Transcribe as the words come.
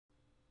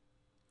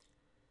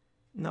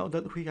Now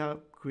that we have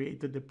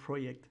created the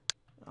project,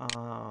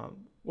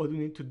 what we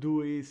need to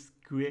do is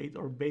create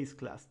our base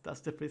class.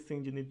 That's the first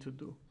thing you need to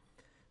do.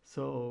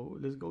 So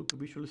let's go to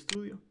Visual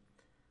Studio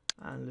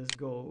and let's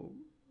go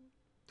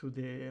to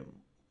the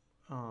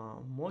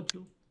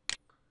module,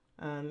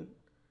 and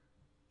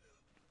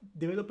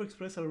Developer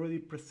Express already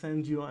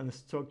presents you a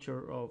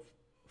structure of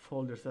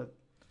folders that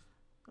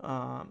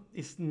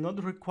is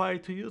not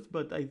required to use,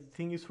 but I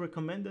think it's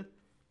recommended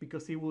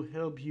because it will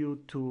help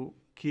you to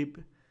keep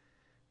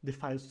the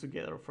files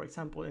together. For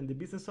example, in the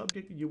business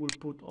object, you will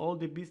put all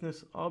the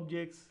business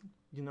objects,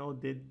 you know,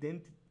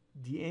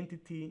 the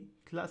entity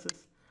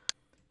classes.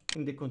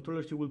 In the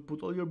controllers, you will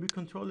put all your view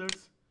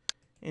controllers.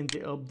 In the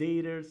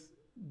updaters,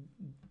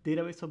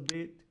 database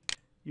update,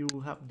 you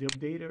will have the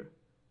updater.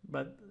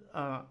 But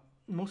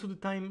most of the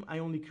time, I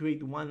only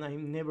create one. I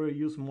never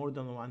use more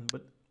than one,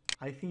 but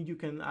I think you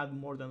can add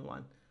more than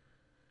one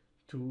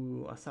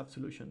to a SAP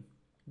solution.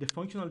 The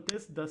functional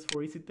test, that's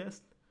for easy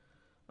test.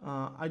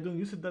 I don't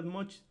use it that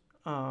much.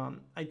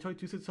 I tried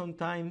to use it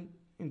sometime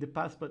in the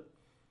past, but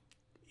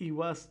it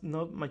was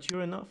not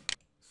mature enough.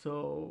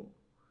 So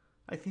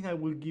I think I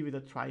will give it a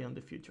try on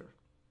the future.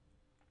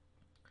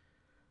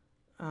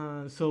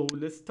 So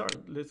let's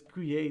start. Let's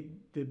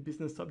create the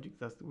business object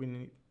that we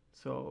need.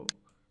 So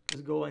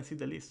let's go and see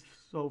the list.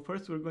 So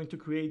first we're going to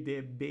create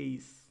the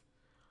base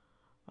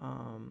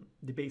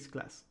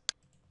class.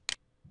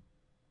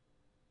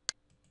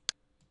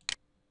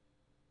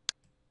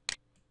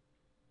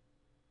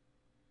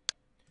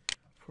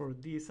 For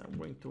this, I'm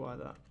going to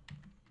add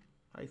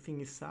I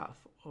think it's XAF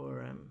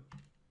CRM.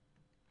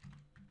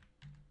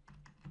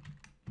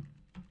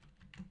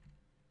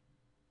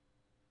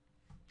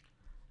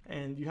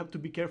 And you have to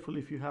be careful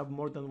if you have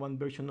more than one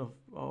version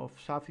of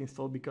XAF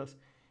installed, because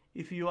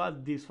if you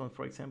add this one,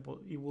 for example,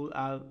 it will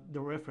add the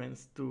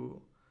reference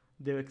to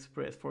the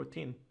Express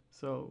 14.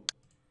 So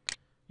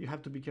you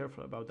have to be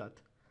careful about that.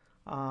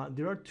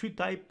 There are two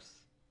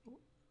types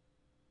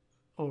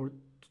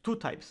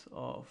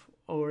of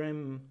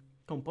ORM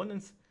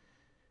components.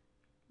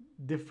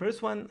 The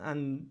first one,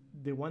 and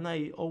the one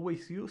I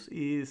always use,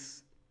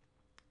 is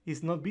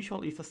not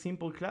visual. It's a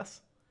simple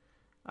class,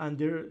 and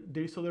there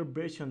is other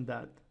version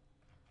that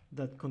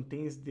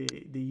contains the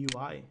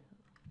UI.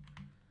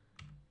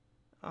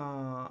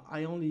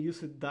 I only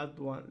use it that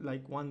one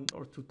like 1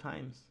 or 2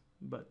 times,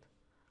 but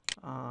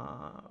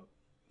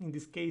in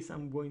this case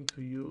I'm going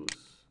to use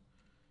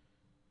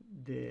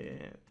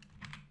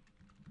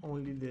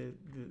only the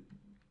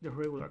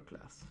regular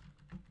class.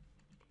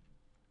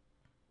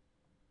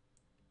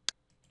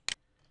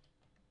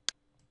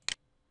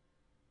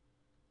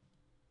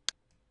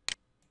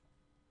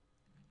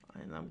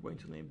 And I'm going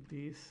to name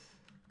this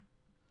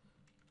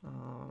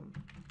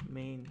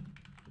main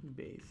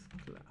base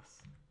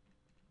class.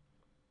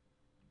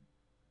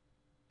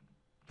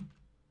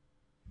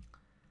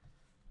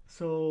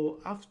 So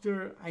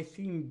after, I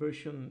think,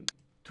 version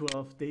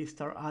 12, they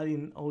start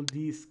adding all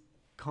these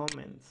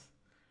comments.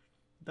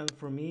 Then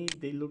for me,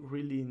 they look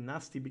really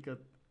nasty because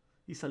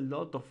it's a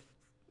lot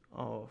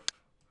of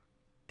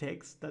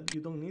text that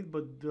you don't need,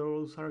 but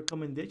those are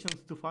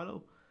recommendations to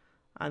follow.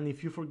 And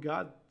if you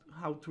forgot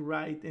how to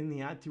write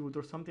any attribute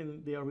or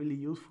something, they are really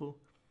useful.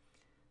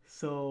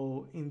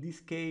 So in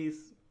this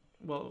case,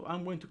 well,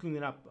 I'm going to clean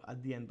it up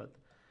at the end, but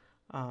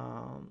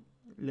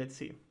let's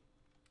see.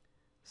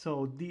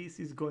 So this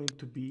is going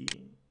to be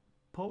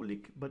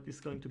public, but it's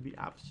going to be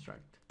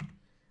abstract.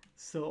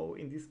 So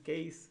in this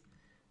case,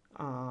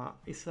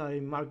 as I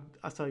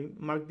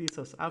mark this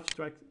as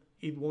abstract,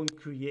 it won't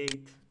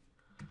create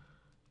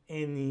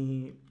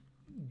any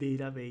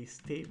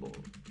database table,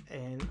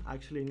 and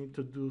actually I need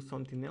to do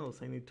something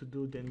else. I need to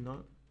do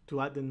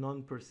add the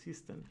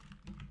non-persistent.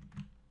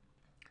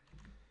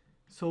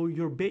 So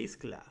your base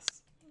class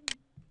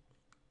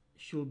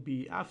should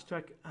be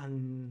abstract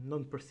and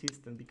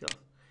non-persistent, because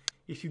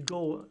if you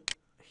go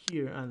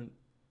here and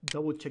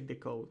double check the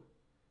code,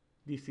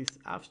 this is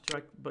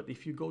abstract, but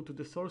if you go to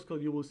the source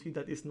code, you will see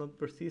that it's not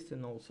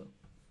persistent also.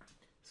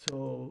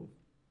 So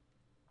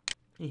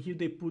in here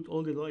they put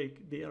all the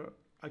logic. They are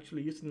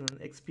actually using an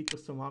XP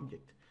custom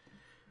object,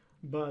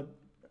 but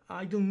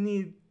I don't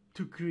need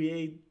to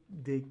create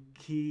the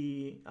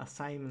key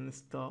assignment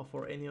stuff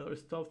or any other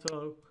stuff.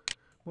 So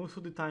most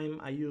of the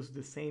time I use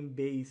the same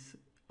base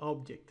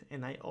object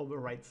and I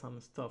override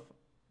some stuff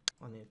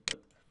on it.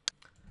 But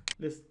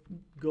let's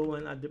go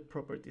and add the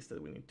properties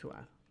that we need to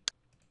add.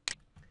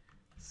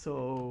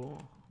 So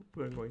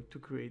we're going to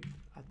create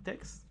a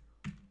text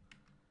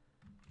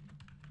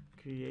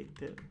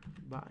created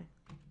by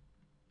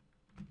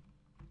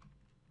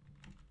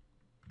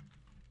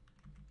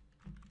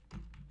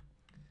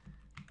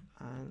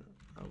and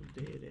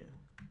updated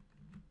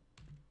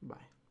by.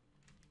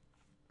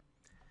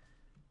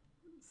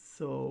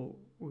 So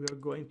we are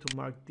going to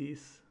mark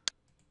this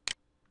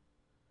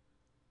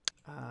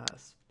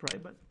as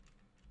private.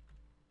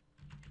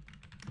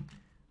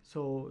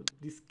 So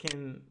this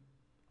can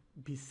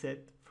be set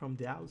from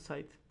the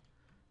outside,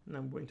 and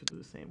I'm going to do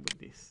the same with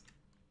this.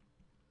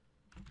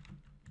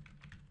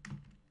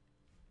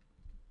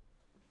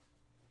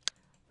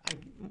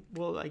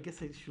 well, I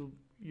guess I should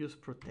use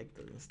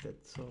protected instead,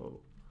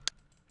 so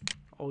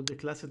all the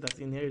classes that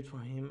inherit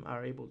from him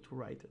are able to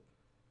write it.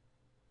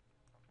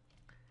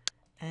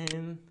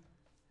 And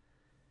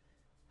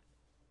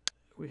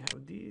we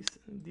have this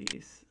and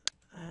this,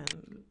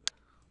 and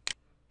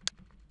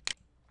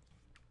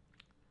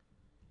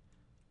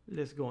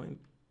let's go in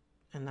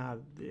and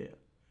add the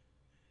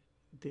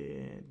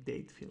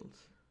date fields.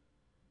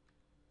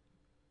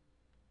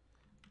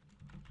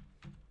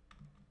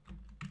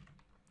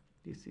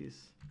 This is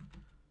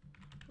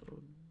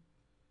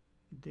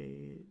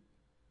date.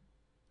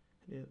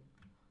 Yeah.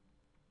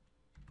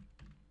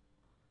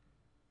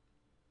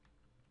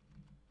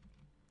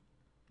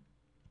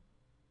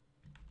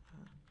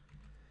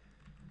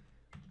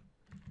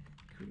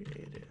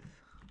 Created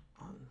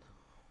on,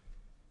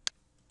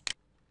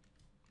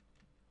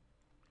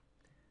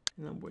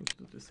 and I'm going to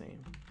do the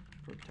same,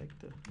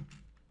 protected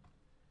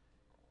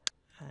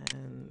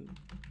and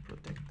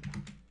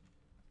protected.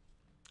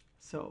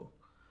 So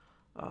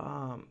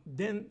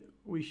then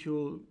we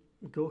should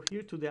go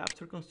here to the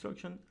after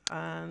construction,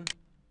 and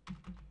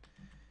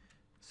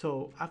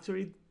so after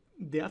it,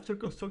 the after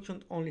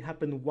construction only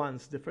happened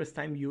once, the first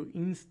time you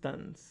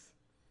instance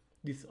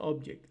this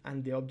object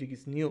and the object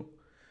is new.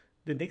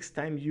 The next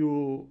time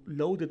you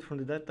load it from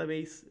the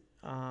database,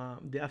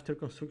 the after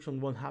construction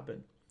won't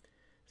happen.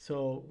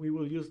 So we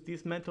will use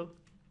this method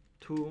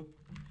to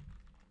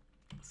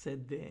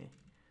set the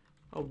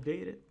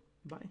updated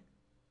by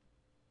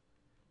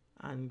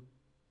and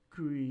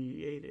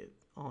create it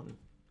on.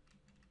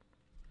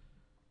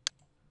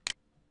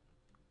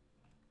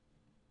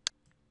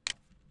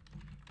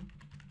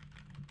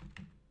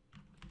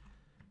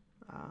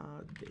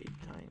 Date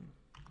time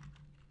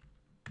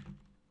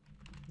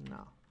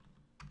now.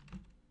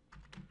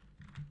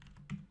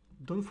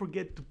 Don't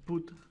forget to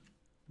put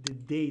the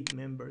date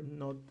member,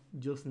 not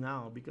just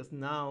now, because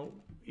now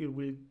it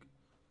will,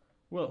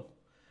 well,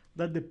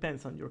 that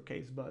depends on your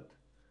case, but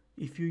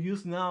if you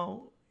use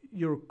now,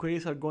 your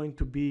queries are going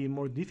to be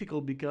more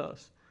difficult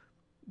because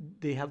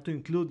they have to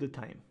include the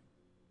time.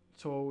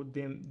 So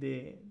then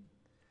the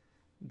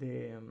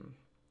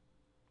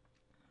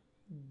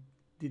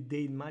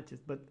date matches,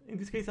 but in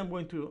this case I'm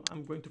going to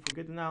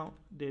forget now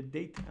the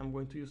date. I'm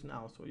going to use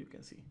now so you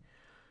can see.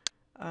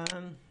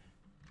 And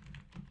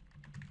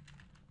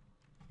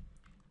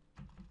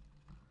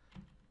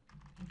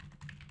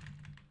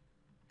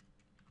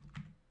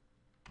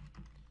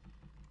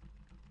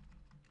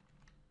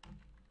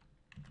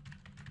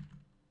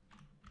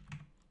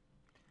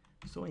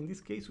so in this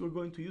case we're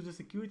going to use the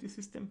security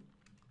system.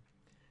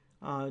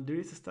 There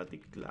is a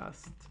static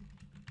class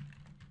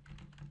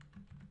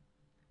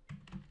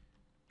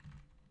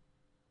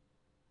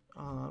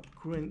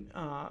current.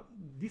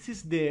 This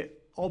is the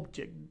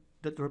object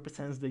that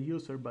represents the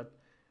user, but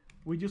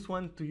we just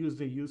want to use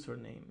the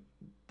username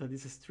that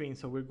is a string,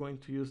 so we're going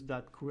to use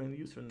that current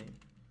username.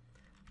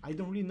 I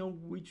don't really know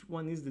which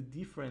one is the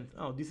different.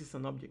 Oh, this is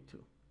an object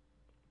too,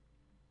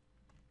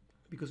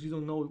 because you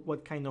don't know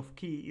what kind of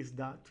key is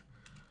that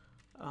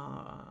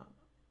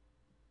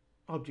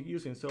object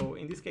using. So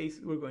in this case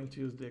we're going to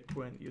use the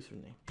current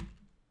username.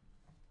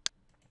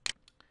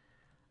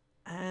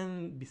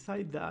 And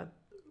beside that,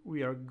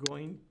 we are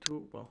going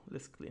to, well,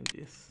 let's clean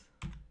this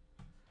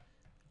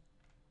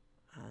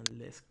and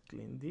let's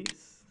clean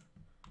this.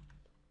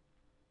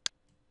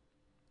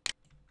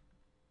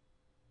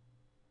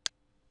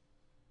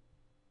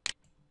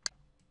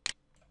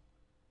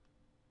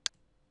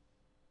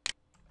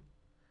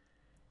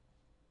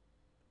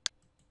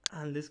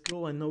 And let's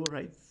go and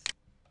override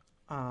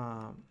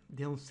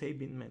the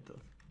onSaving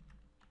method.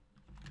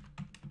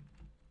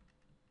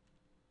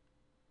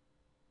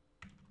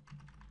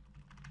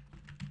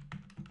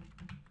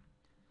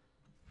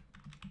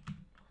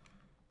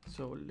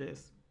 So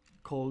let's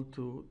call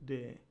to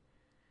the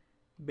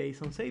base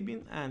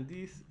onSaving, and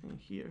this in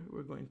here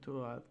we're going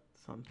to add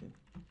something.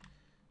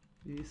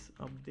 This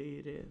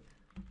updated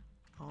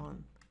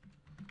on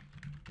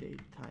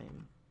date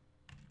time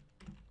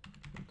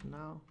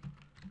now.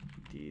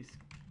 This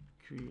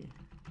created.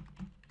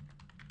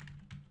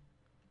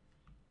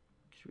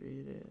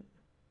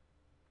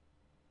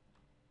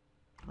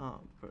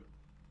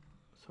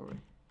 Sorry,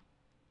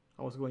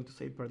 I was going to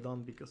say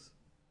pardon because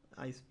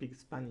I speak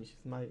Spanish.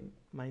 It's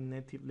my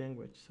native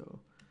language. So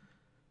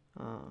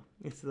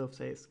instead of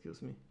say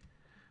excuse me,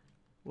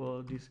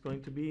 well, this is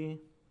going to be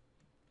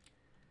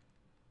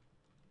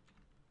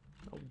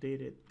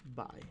updated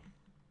by,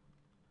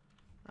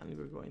 and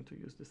we're going to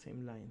use the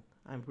same line.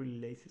 I'm really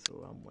lazy,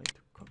 so I'm going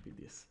to copy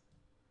this.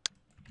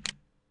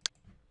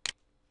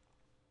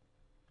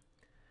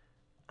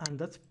 And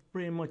that's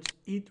pretty much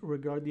it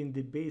regarding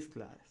the base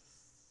class.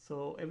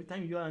 So every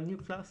time you add a new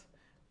class,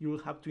 you will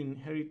have to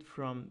inherit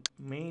from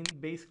main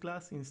base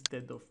class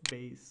instead of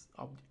base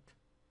object.